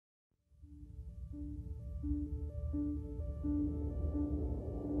Our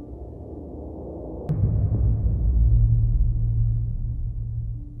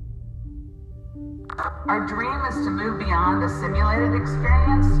dream is to move beyond a simulated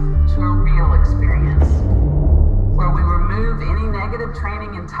experience to a real experience, where we remove any negative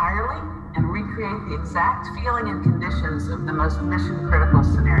training entirely and recreate the exact feeling and conditions of the most mission-critical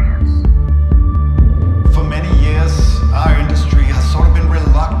scenarios. For many years, our industry has sort of been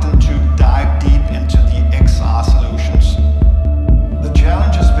reluctant to dive deep into the XR solutions. The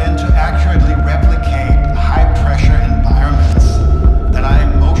challenge has been to accurately replicate high-pressure environments that are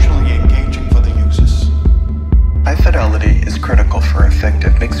emotionally engaging for the users. High fidelity is critical for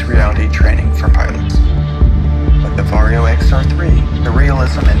effective mixed reality training for pilots. With the Varjo XR-3, the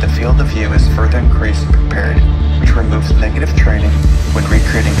realism in the field of view is further increased and prepared, which removes negative training when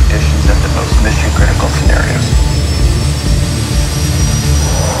recreating conditions of the most mission-critical scenarios.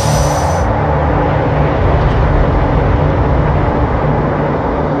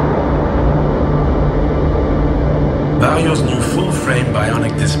 Varjo's new full-frame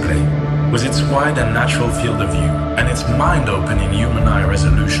bionic display, with its wide and natural field of view and its mind-opening human eye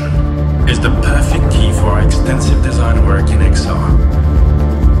resolution, is the perfect key for our extensive design work in XR.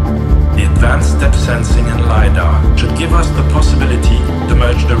 The advanced depth sensing and LiDAR should give us the possibility to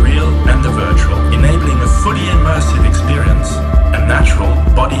merge the real and the virtual, enabling a fully immersive experience and natural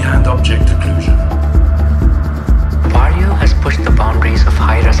body-hand object occlusion. Varjo has pushed the boundaries of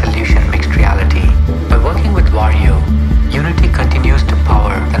high-resolution mixed reality. By working with Varjo, Unity continues to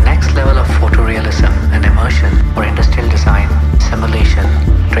power the next level of photorealism and immersion for industrial design, simulation,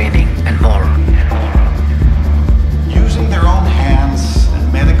 training, and more. Using their own hands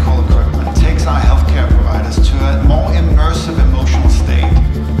and medical equipment takes our healthcare providers to a more immersive emotional state,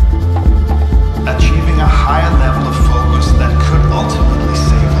 achieving a higher level of focus that could ultimately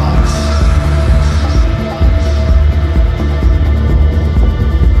save lives.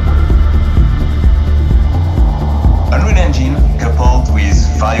 Unreal Engine, coupled with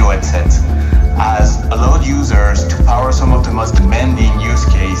Varjo headset, has allowed users to power some of the most demanding use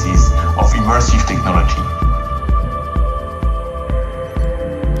cases of immersive technology.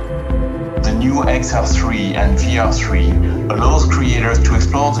 The new XR-3 and VR-3 allows creators to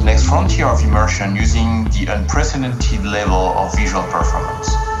explore the next frontier of immersion using the unprecedented level of visual performance.